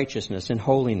Christ in righteousness, in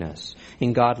holiness,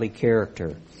 in godly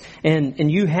character. And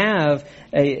you have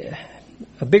a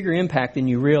bigger impact than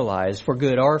you realize, for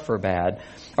good or for bad.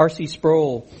 R.C.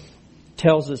 Sproul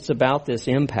tells us about this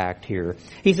impact here.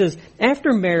 He says,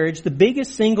 after marriage, the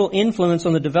biggest single influence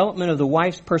on the development of the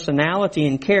wife's personality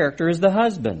and character is the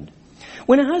husband.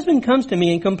 When a husband comes to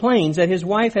me and complains that his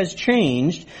wife has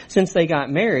changed since they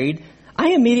got married,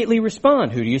 I immediately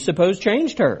respond, who do you suppose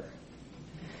changed her?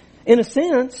 In a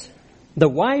sense, the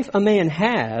wife a man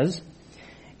has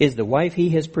is the wife he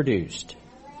has produced.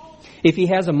 If he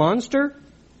has a monster,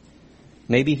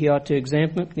 maybe he ought to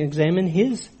examine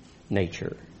his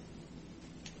nature.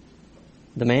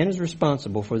 The man is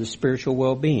responsible for the spiritual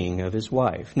well-being of his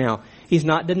wife. Now, he's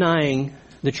not denying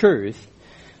the truth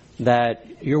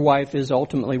that your wife is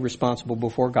ultimately responsible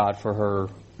before God for her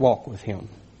walk with Him,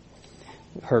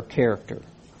 her character.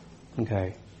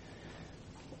 Okay?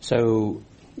 So,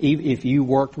 if you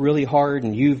worked really hard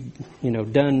and you've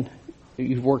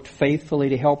worked faithfully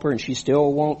to help her and she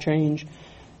still won't change,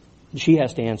 she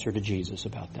has to answer to Jesus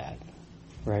about that,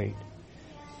 right?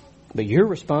 But you're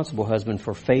responsible, husband,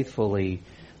 for faithfully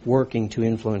working to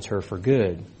influence her for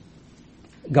good.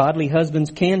 Godly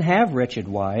husbands can have wretched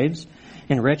wives,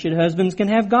 and wretched husbands can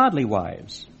have godly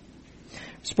wives.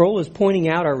 Sproul is pointing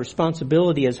out our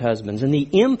responsibility as husbands and the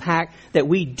impact that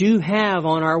we do have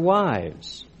on our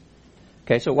wives.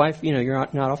 Okay, so wife, you're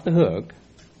not off the hook.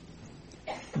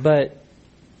 But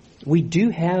we do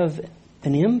have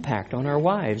an impact on our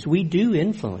wives. We do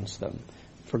influence them,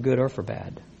 for good or for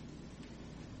bad.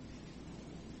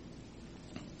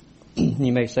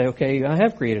 You may say, okay, I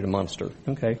have created a monster.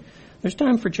 Okay, there's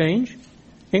time for change.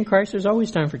 In Christ, there's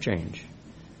always time for change.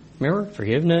 Remember,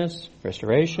 forgiveness,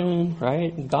 restoration,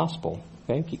 right? Gospel.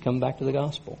 Okay, keep coming back to the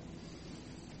gospel.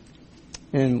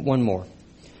 And one more.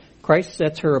 Christ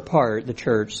sets her apart, the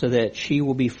church, so that she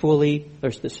will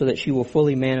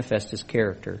fully manifest His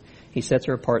character. He sets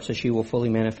her apart so she will fully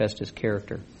manifest His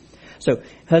character. So,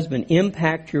 husband,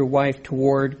 impact your wife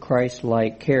toward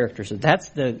Christ-like character. So that's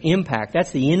the impact, that's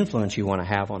the influence you want to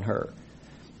have on her,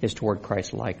 is toward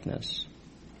Christ-likeness.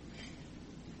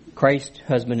 Christ,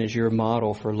 husband, is your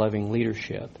model for loving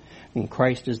leadership. And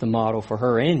Christ is the model for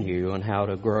her and you on how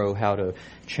to grow, how to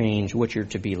change, what you're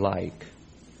to be like.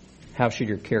 How should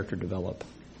your character develop?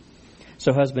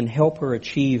 So, husband, help her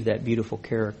achieve that beautiful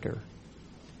character.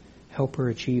 Help her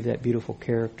achieve that beautiful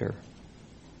character.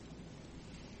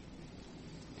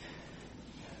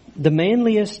 The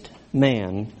manliest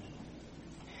man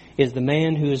is the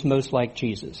man who is most like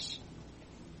Jesus.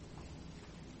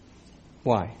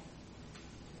 Why?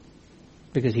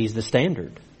 because He's the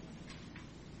standard.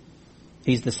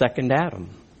 He's the second Adam.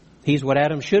 He's what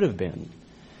Adam should have been.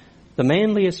 The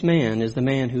manliest man is the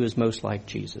man who is most like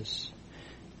Jesus.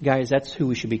 Guys, that's who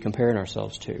we should be comparing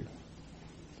ourselves to.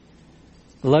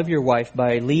 Love your wife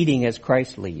by leading as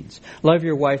Christ leads. Love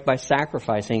your wife by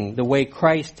sacrificing the way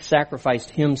Christ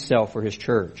sacrificed Himself for His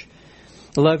church.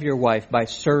 Love your wife by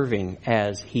serving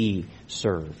as He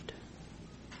served.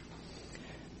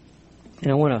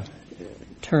 And I want to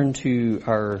turn to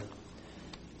our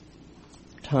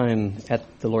time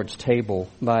at the Lord's table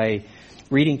by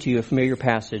reading to you a familiar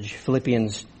passage,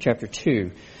 Philippians chapter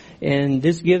 2. And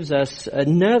this gives us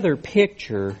another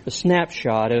picture, a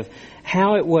snapshot of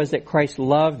how it was that Christ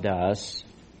loved us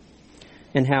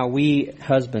and how we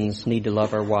husbands need to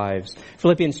love our wives.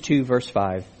 Philippians 2 verse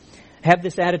 5. Have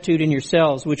this attitude in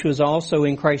yourselves, which was also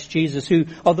in Christ Jesus, who,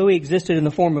 although He existed in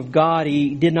the form of God,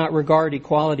 He did not regard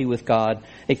equality with God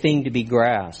a thing to be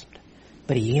grasped.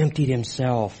 But He emptied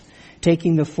Himself,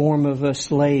 taking the form of a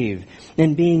slave,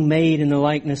 and being made in the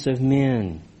likeness of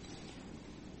men.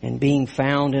 And being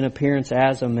found in appearance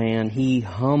as a man, He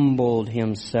humbled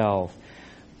Himself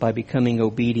by becoming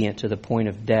obedient to the point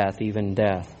of death, even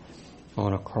death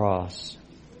on a cross.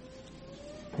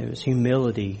 There was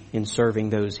humility in serving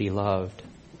those He loved.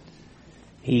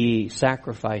 He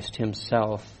sacrificed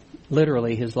Himself,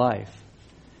 literally His life,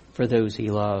 for those He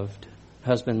loved.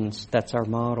 Husbands, that's our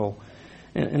model.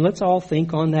 And let's all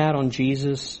think on that, on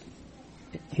Jesus,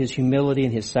 His humility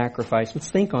and His sacrifice. Let's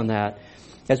think on that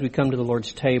as we come to the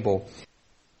Lord's table.